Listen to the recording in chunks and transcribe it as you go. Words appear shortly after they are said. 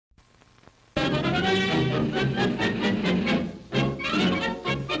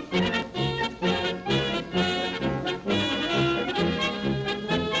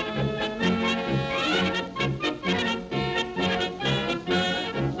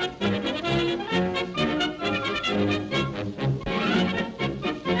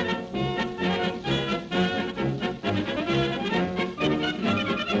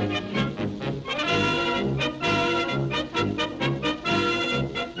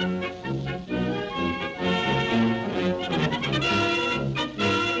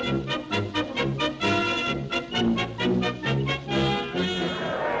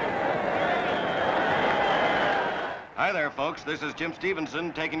Hi there, folks. This is Jim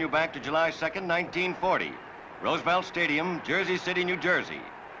Stevenson taking you back to July 2nd, 1940. Roosevelt Stadium, Jersey City, New Jersey.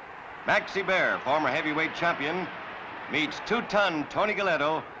 Maxie Baer, former heavyweight champion, meets two-ton Tony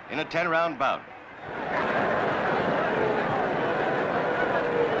Galento in a 10-round bout.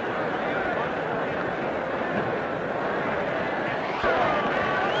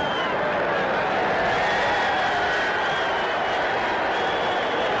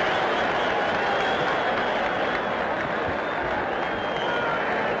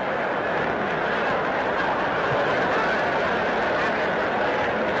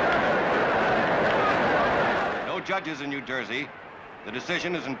 Judges in New Jersey. The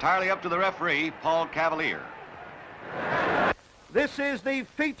decision is entirely up to the referee, Paul Cavalier. This is the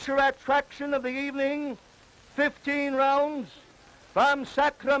feature attraction of the evening, 15 rounds from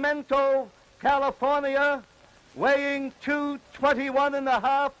Sacramento, California, weighing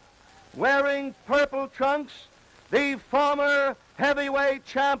 221.5, wearing purple trunks, the former heavyweight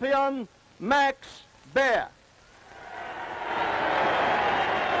champion, Max Baer.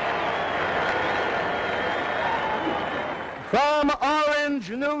 From Orange,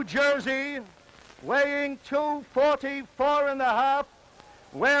 New Jersey, weighing 244.5,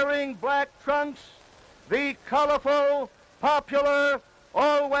 wearing black trunks, the colorful, popular,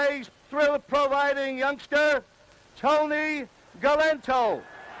 always thrill-providing youngster, Tony Galento.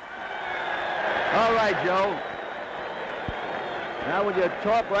 All right, Joe. Now, will you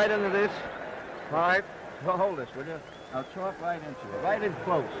talk right into this? All right. Well, hold this, will you? I'll talk right into it. Right in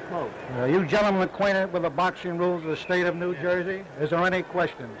close, close. Are you gentlemen acquainted with the boxing rules of the state of New Jersey? Is there any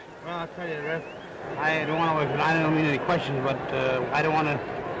questions? Well, I'll tell you, Ref, I don't mean any questions, but I want to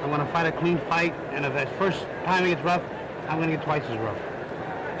fight a clean fight, and if that first time it gets rough, I'm going to get twice as rough.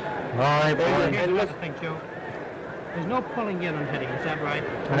 All right, boys. Here's another thing, too. There's no pulling in on hitting, is that right?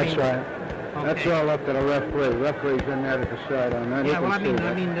 That's right. Okay. That's all up to the referee. The referee's in there to decide on that. Yeah, well, he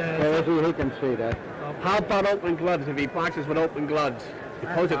can see that. How about open gloves if he boxes with open gloves?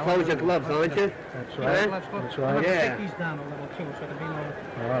 You're supposed to close your gloves, aren't you? That's right. That's right. Yeah. Take these down a little, too, so there'll be no...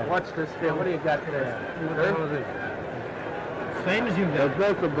 Right. What's this deal? What do you got there? What the hell is it? Same as you got.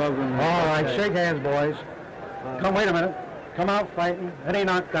 They're both above them. All right, shake hands, boys. Come, wait a minute. Come out fighting. Any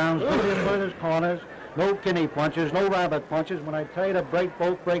knockdowns, no inverted corners, no kidney punches, no rabbit punches. When I tell you to break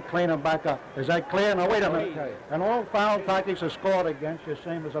both, break clean and back up. Is that clear? Now, wait a minute. And all foul tactics are scored against you,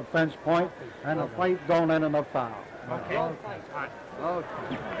 same as a fence point, and the fight don't end in a foul. Okay. All right.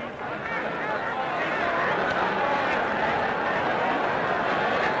 Okay.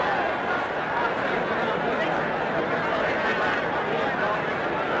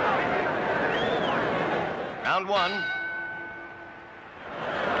 Round one.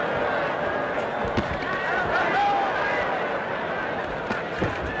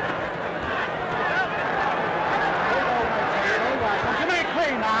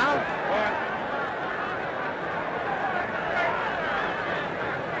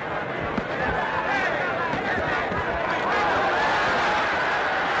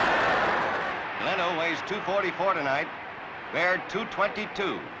 Galento weighs 244 tonight. Baer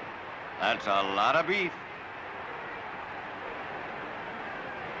 222. That's a lot of beef.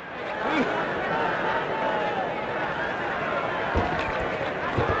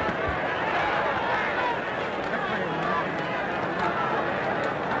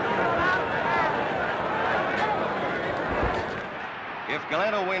 If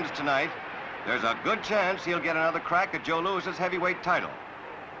Galento wins tonight, there's a good chance he'll get another crack at Joe Louis's heavyweight title.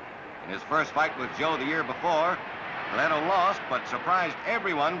 In his first fight with Joe the year before, Galento lost, but surprised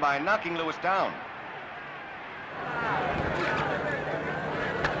everyone by knocking Louis down.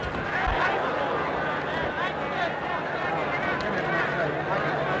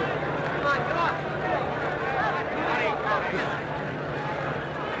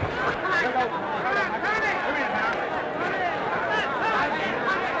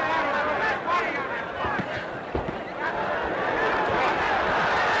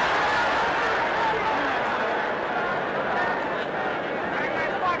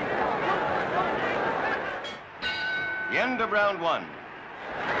 end of round one.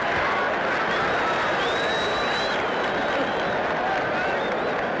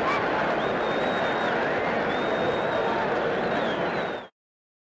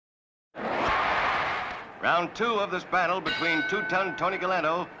 Round two of this battle between two-ton Tony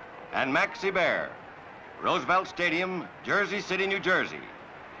Galento and Maxie Baer. Roosevelt Stadium, Jersey City, New Jersey.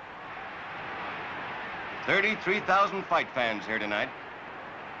 33,000 fight fans here tonight.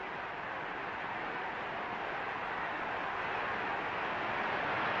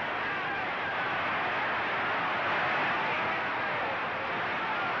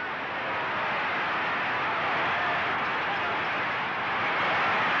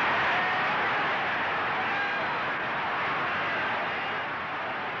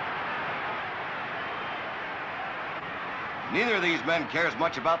 Neither of these men cares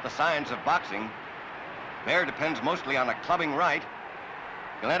much about the science of boxing. Baer depends mostly on a clubbing right.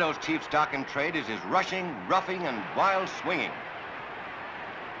 Galento's chief stock in trade is his rushing, roughing, and wild swinging.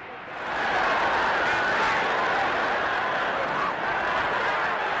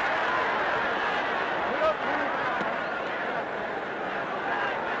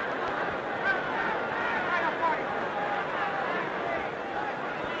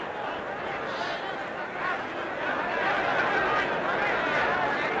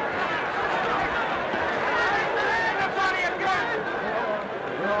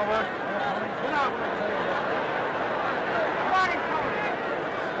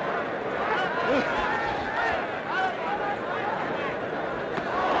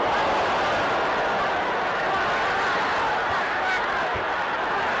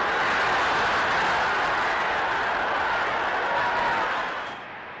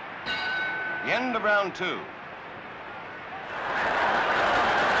 The end of round two.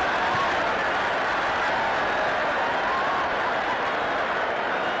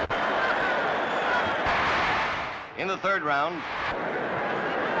 In the third round,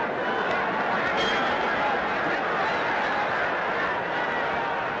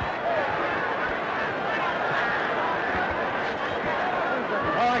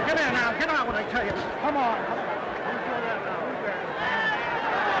 All right, get in now. Get out when I tell you. Come on. Come on.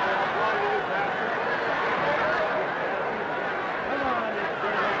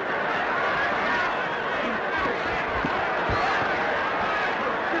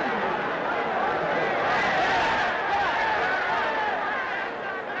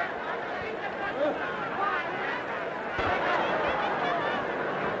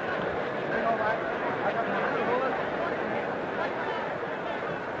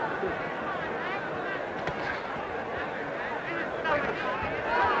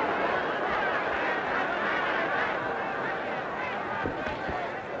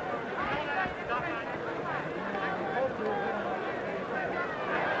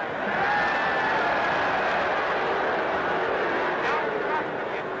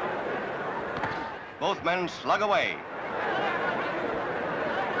 both men slug away.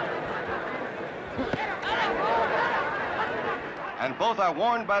 And both are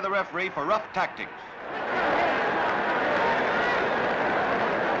warned by the referee for rough tactics.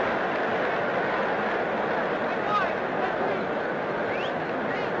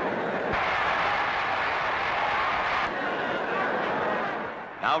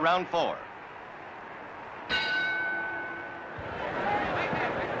 Now round four.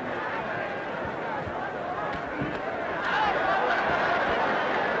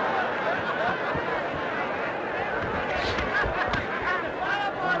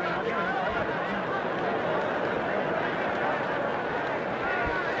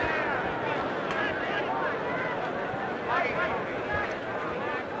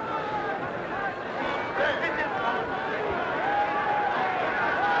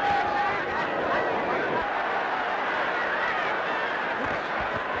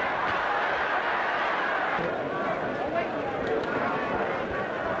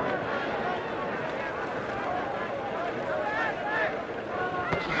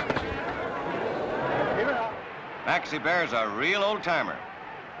 Maxie Baer's a real old-timer.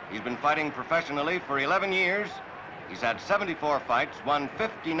 He's been fighting professionally for 11 years. He's had 74 fights, won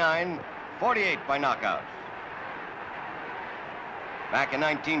 59, 48 by knockouts. Back in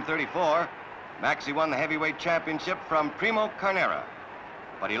 1934, Maxie won the heavyweight championship from Primo Carnera,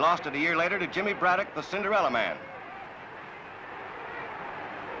 but he lost it a year later to Jimmy Braddock, the Cinderella Man.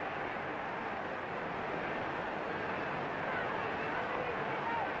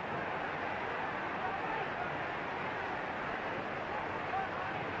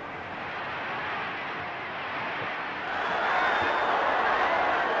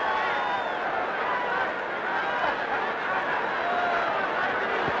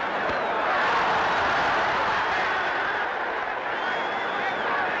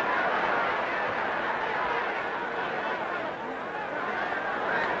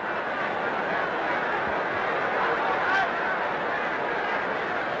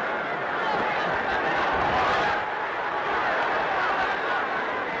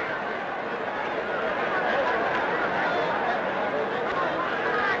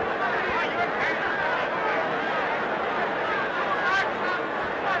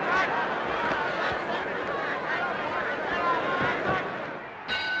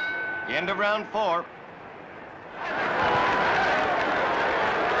 End of round 4.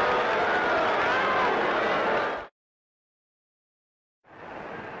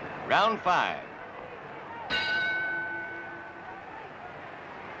 Round 5.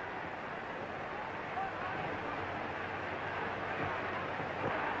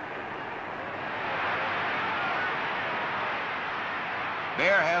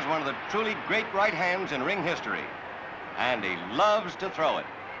 Baer has one of the truly great right hands in ring history, and he loves to throw it.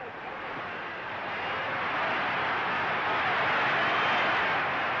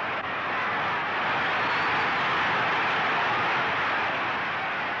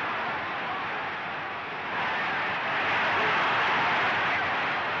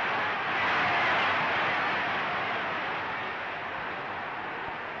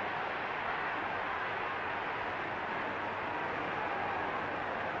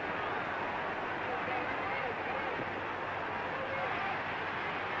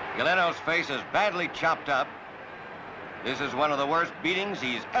 Galento's face is badly chopped up. This is one of the worst beatings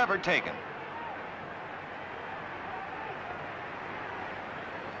he's ever taken.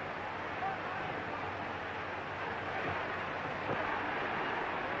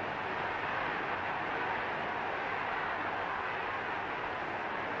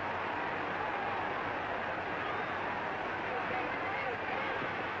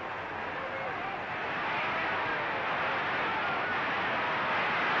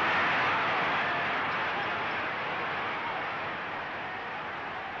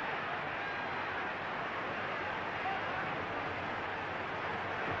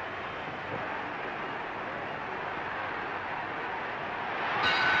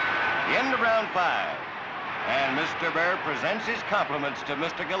 The end of round 5. And Mr. Baer presents his compliments to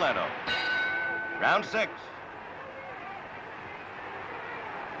Mr. Galento. Round 6.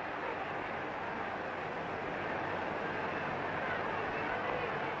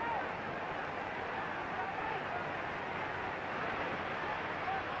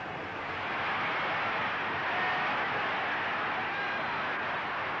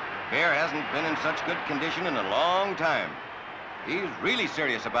 Baer hasn't been in such good condition in a long time. He's really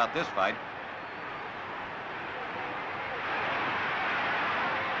serious about this fight.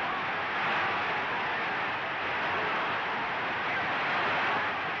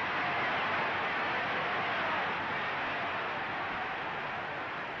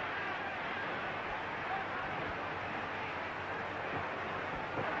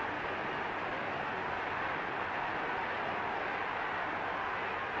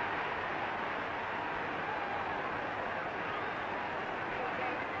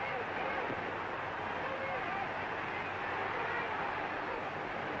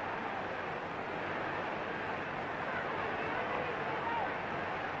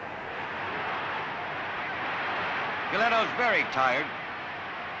 Galento's very tired,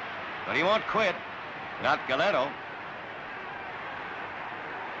 but he won't quit. Not Galento.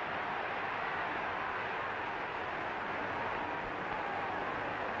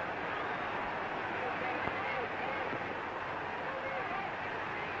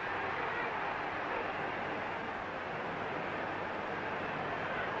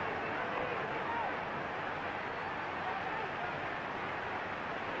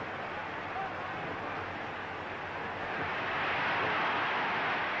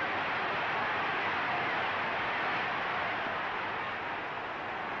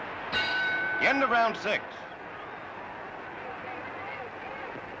 End of round 6.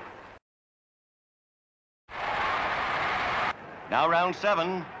 Now round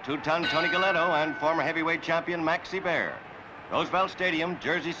 7, two-ton Tony Galento and former heavyweight champion Maxie Baer. Roosevelt Stadium,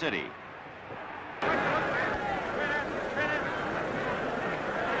 Jersey City.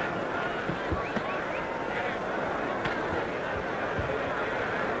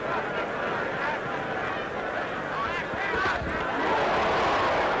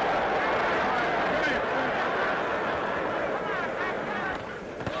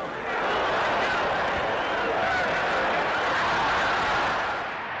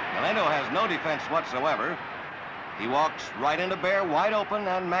 No defense whatsoever. He walks right into Baer wide open,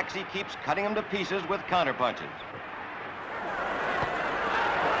 and Maxie keeps cutting him to pieces with counterpunches.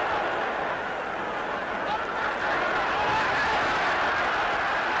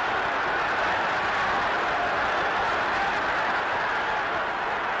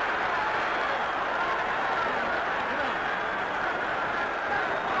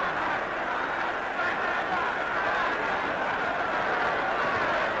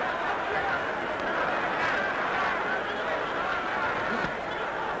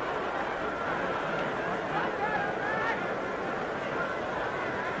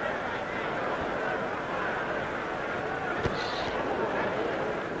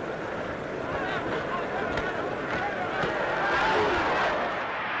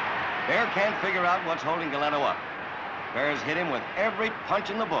 can't figure out what's holding Galento up. Baer's hit him with every punch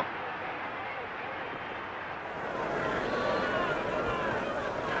in the book.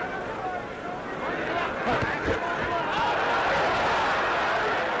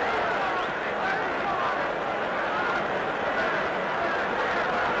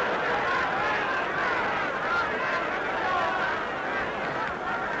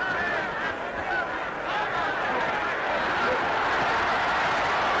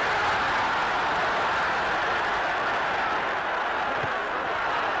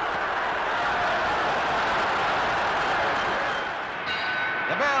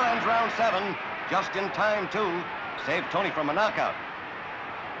 Round 7, just in time, too. Saved Tony from a knockout.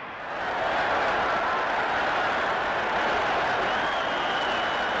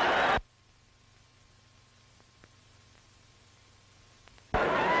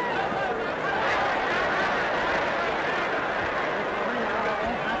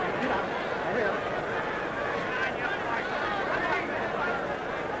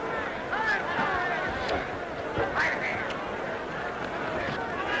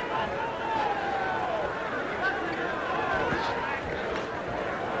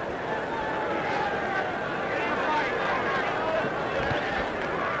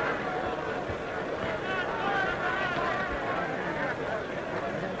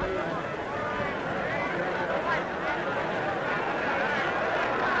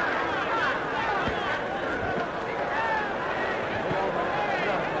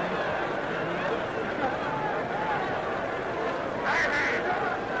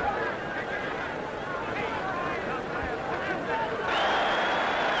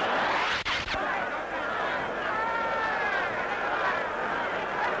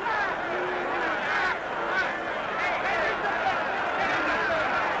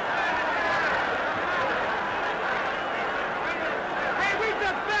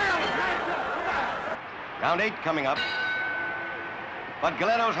 Round 8 coming up. But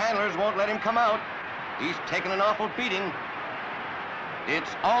Galento's handlers won't let him come out. He's taken an awful beating. It's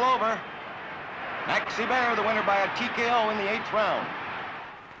all over. Maxie Baer, the winner by a TKO in the 8th round.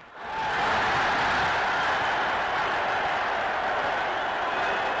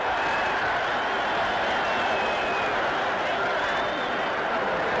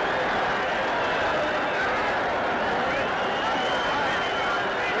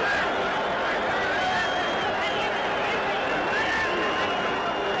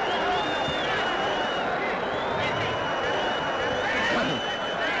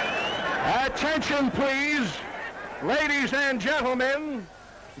 Attention, please. Ladies and gentlemen,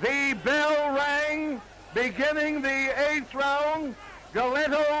 the bell rang, beginning the 8th round.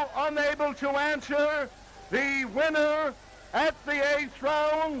 Galento unable to answer. The winner at the 8th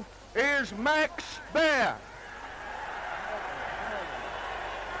round is Max Baer.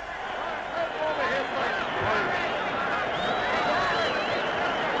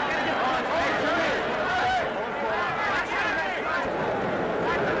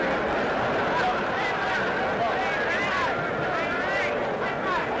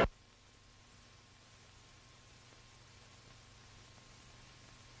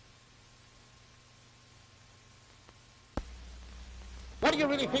 What do you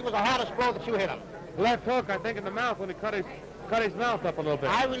really think was the hardest blow that you hit him? Left hook, I think, in the mouth when he cut his mouth up a little bit.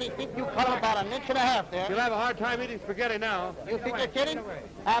 I really think you cut him about 1.5 inches there. He'll have a hard time eating spaghetti now. You think you're kidding?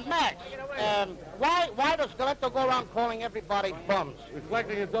 Max, why does Galento go around calling everybody bums?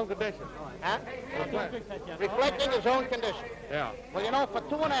 Reflecting his own condition. Huh? Reflecting his own condition. Yeah. Well, you know, for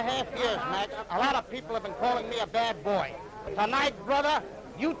 2.5 years, Max, a lot of people have been calling me a bad boy. Tonight, brother,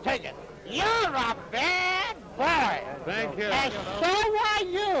 you take it. You're a bad boy. Thank you. And so are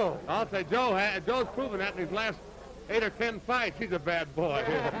you. I'll say Joe's proven that in his last 8 or 10 fights. He's a bad boy.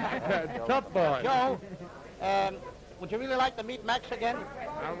 Tough boy. Joe, would you really like to meet Max again?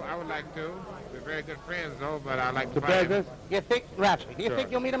 I would like to. We're very good friends, though, but I'd like to The fight him. business? You think, Ratsby, do you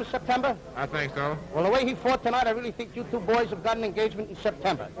think you'll meet him in September? I think so. Well, the way he fought tonight, I really think you two boys have got an engagement in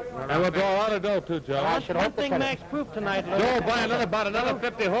September. And we'll draw a lot of dough, too, Joe. I should hope Thing Max proved tonight, Joe will buy about another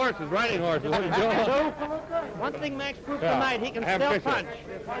 50 horses, riding horses. Wouldn't you, Joe? one thing Max proved Yeah. tonight, he can Have still Fisher. punch.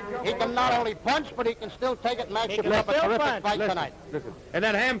 He can not only punch, but he can still take it. Max should can put up a still terrific punch. fight Listen, tonight. listen. And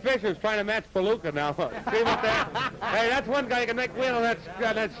that Ham Fisher's trying to match Palooka now. See what that? Hey, that's one guy who can make win on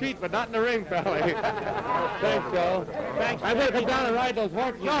that sheet, but not in the ring, fella. Thanks, Joe. Thanks. I'm going to come down and ride those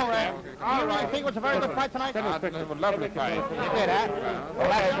horses. No, Ray. All right. Think it was a very good fight tonight? I think it was a lovely fight. You did, huh? Well,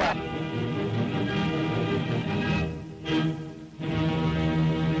 that's right.